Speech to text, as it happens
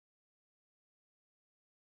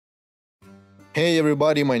Hey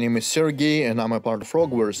everybody, my name is Sergey and I'm a part of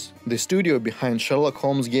Frogverse, the studio behind Sherlock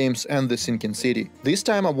Holmes games and The Sinking City. This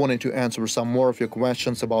time I wanted to answer some more of your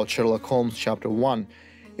questions about Sherlock Holmes Chapter 1.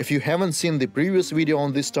 If you haven't seen the previous video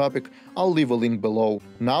on this topic, I'll leave a link below.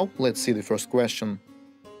 Now let's see the first question.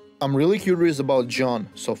 I'm really curious about John.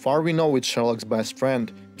 So far we know it's Sherlock's best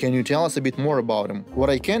friend. Can you tell us a bit more about him?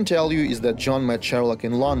 What I can tell you is that John met Sherlock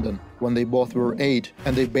in London when they both were 8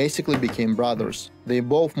 and they basically became brothers. They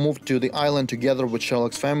both moved to the island together with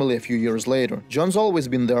Sherlock's family a few years later. John's always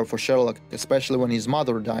been there for Sherlock, especially when his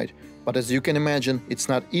mother died. But as you can imagine, it's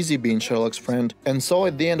not easy being Sherlock's friend, and so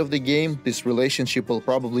at the end of the game, this relationship will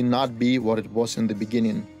probably not be what it was in the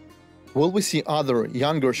beginning. Will we see other,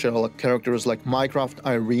 younger Sherlock characters like Mycroft,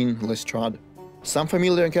 Irene, Lestrade? Some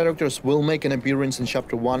familiar characters will make an appearance in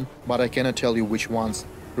Chapter 1, but I cannot tell you which ones.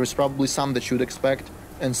 There is probably some that you'd expect,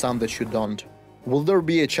 and some that you don't. Will there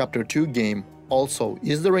be a Chapter 2 game? Also,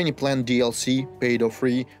 is there any planned DLC, paid or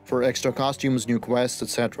free, for extra costumes, new quests,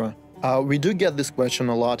 etc.? We do get this question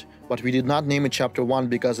a lot, but we did not name it Chapter 1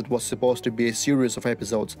 because it was supposed to be a series of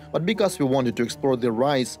episodes, but because we wanted to explore the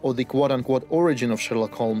rise or the quote-unquote origin of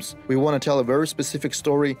Sherlock Holmes. We want to tell a very specific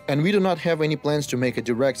story, and we do not have any plans to make a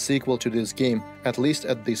direct sequel to this game, at least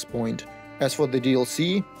at this point. As for the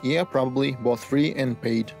DLC, yeah, probably, both free and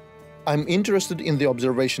paid. I'm interested in the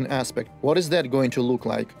observation aspect. What is that going to look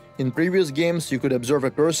like? In previous games, you could observe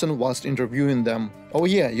a person whilst interviewing them. Oh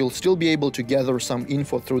yeah, you'll still be able to gather some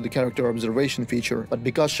info through the character observation feature, but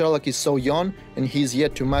because Sherlock is so young and he's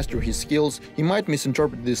yet to master his skills, he might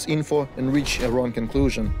misinterpret this info and reach a wrong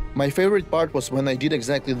conclusion. My favorite part was when I did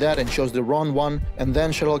exactly that and chose the wrong one, and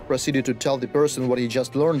then Sherlock proceeded to tell the person what he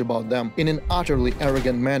just learned about them in an utterly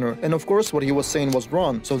arrogant manner, and of course what he was saying was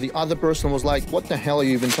wrong, so the other person was like, what the hell are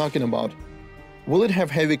you even talking about? Will it have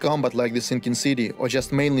heavy combat like The Sinking City, or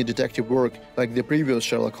just mainly detective work like the previous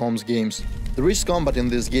Sherlock Holmes games? There is combat in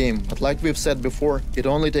this game, but like we've said before, it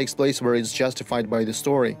only takes place where it's justified by the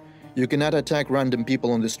story. You cannot attack random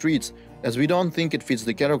people on the streets, as we don't think it fits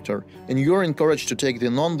the character, and you're encouraged to take the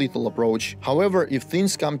non-lethal approach. However, if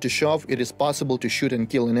things come to shove, it is possible to shoot and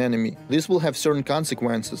kill an enemy. This will have certain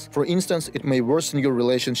consequences. For instance, it may worsen your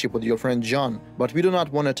relationship with your friend John, but we do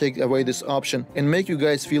not want to take away this option and make you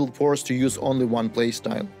guys feel forced to use only one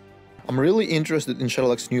playstyle. I'm really interested in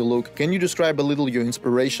Sherlock's new look. Can you describe a little your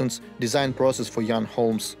inspirations, design process for young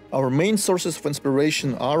Holmes? Our main sources of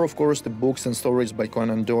inspiration are of course the books and stories by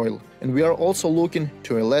Conan Doyle, and we are also looking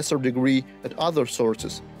to a lesser degree at other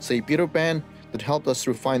sources, say Peter Pan, that helped us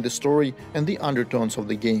refine the story and the undertones of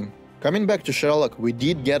the game. Coming back to Sherlock, we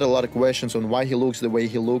did get a lot of questions on why he looks the way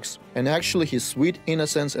he looks, and actually his sweet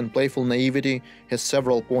innocence and playful naivety has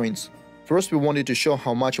several points. First, we wanted to show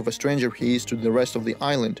how much of a stranger he is to the rest of the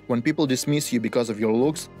island. When people dismiss you because of your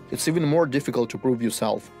looks, it's even more difficult to prove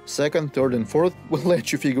yourself. Second, third and fourth, we'll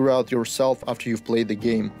let you figure out yourself after you've played the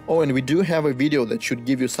game. Oh, and we do have a video that should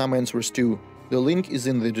give you some answers too. The link is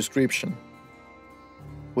in the description.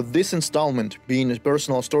 With this installment being a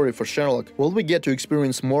personal story for Sherlock, will we get to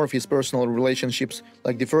experience more of his personal relationships,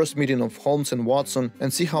 like the first meeting of Holmes and Watson,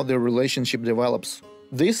 and see how their relationship develops?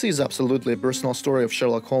 This is absolutely a personal story of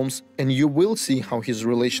Sherlock Holmes, and you will see how his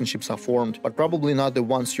relationships are formed, but probably not the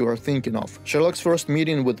ones you are thinking of. Sherlock's first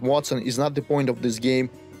meeting with Watson is not the point of this game,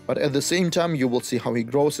 but at the same time you will see how he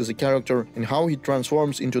grows as a character and how he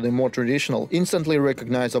transforms into the more traditional, instantly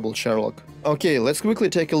recognizable Sherlock. Okay, let's quickly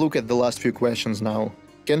take a look at the last few questions now.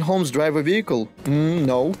 Can Holmes drive a vehicle?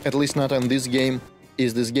 No, at least not on this game.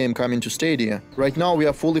 Is this game coming to Stadia? Right now we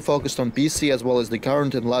are fully focused on PC as well as the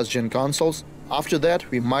current and last gen consoles. After that,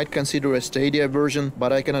 we might consider a Stadia version,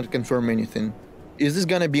 but I cannot confirm anything. Is this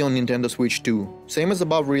gonna be on Nintendo Switch too? Same as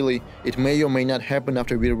above really, it may or may not happen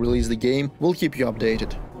after we release the game, we'll keep you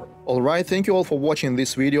updated. Alright, thank you all for watching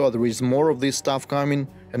this video, there is more of this stuff coming,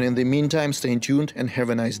 and in the meantime stay tuned and have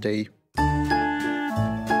a nice day.